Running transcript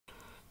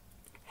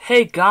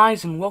Hey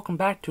guys, and welcome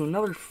back to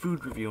another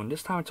food review, and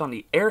this time it's on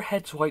the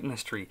AirHeads White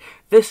Mystery.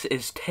 This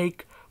is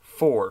take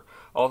 4,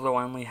 although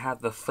I only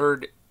had the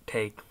third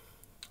take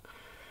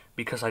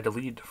because I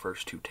deleted the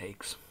first two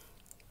takes.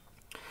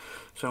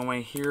 So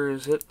anyway, here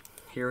is it.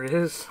 Here it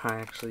is. I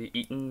actually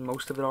eaten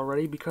most of it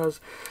already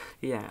because,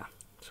 yeah.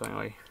 So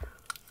anyway.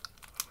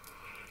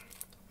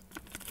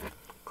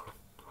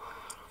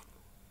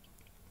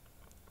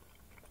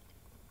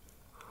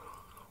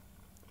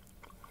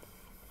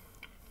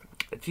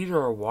 It's either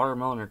a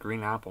watermelon or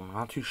green apple. I'm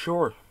not too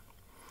sure.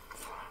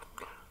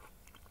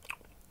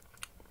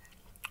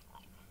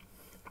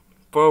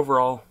 But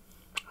overall,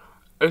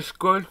 it's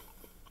good.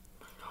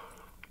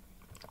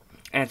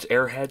 And it's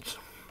AirHeads.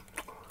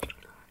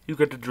 You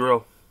get the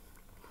drill.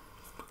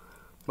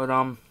 But,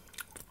 I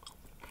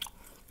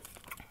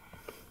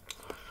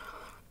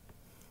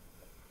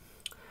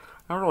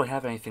don't really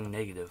have anything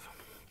negative.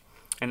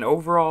 And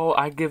overall,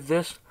 I give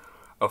this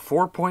a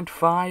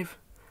 4.5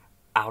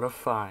 out of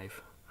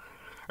 5.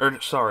 Or,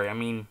 sorry, I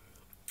mean,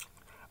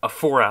 a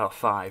 4 out of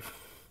 5.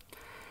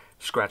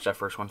 Scratch that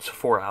first one. It's a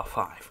 4 out of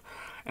 5.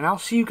 And I'll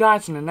see you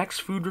guys in the next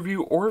food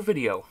review or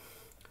video.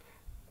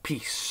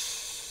 Peace.